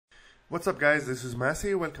What's up guys, this is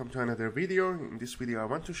Masa. Welcome to another video. In this video I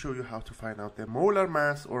want to show you how to find out the molar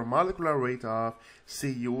mass or molecular weight of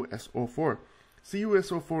CuSO4.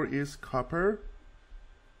 CuSO4 is copper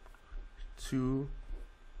to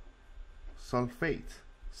sulfate.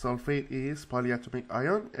 Sulfate is polyatomic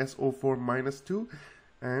ion, SO4 minus 2,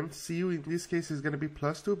 and Cu in this case is going to be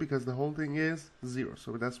plus 2 because the whole thing is 0.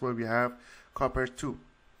 So that's why we have copper 2,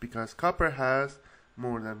 because copper has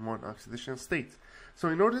more than one oxidation state. So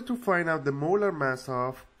in order to find out the molar mass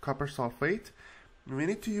of copper sulfate, we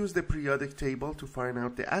need to use the periodic table to find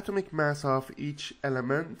out the atomic mass of each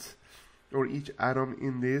element or each atom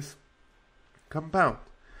in this compound.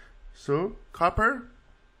 So copper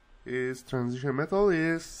is transition metal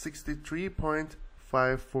is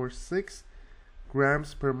 63.546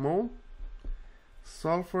 grams per mole.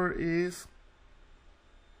 Sulfur is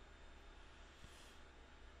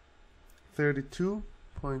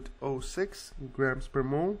 32.06 grams per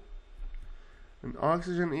mole, and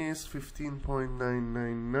oxygen is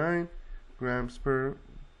 15.999 grams per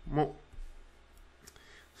mole.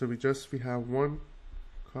 So we have one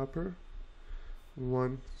copper,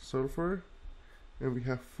 one sulfur, and we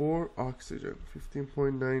have 4 oxygen.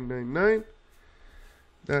 15.999,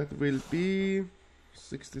 that will be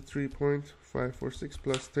 63.546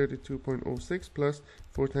 plus 32.06 plus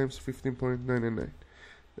 4 times 15.999.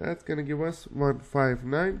 That's gonna give us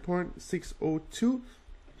 159.602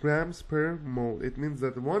 grams per mole. It means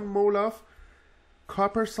that 1 mole of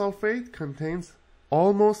copper sulfate contains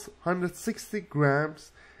almost 160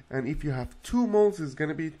 grams, and if you have 2 moles, it's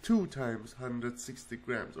gonna be 2 times 160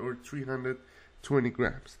 grams or 320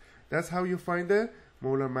 grams. That's how you find the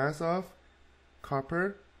molar mass of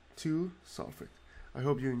copper to sulfate. I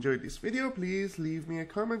hope you enjoyed this video. Please leave me a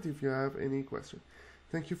comment if you have any question.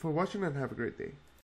 Thank you for watching and have a great day.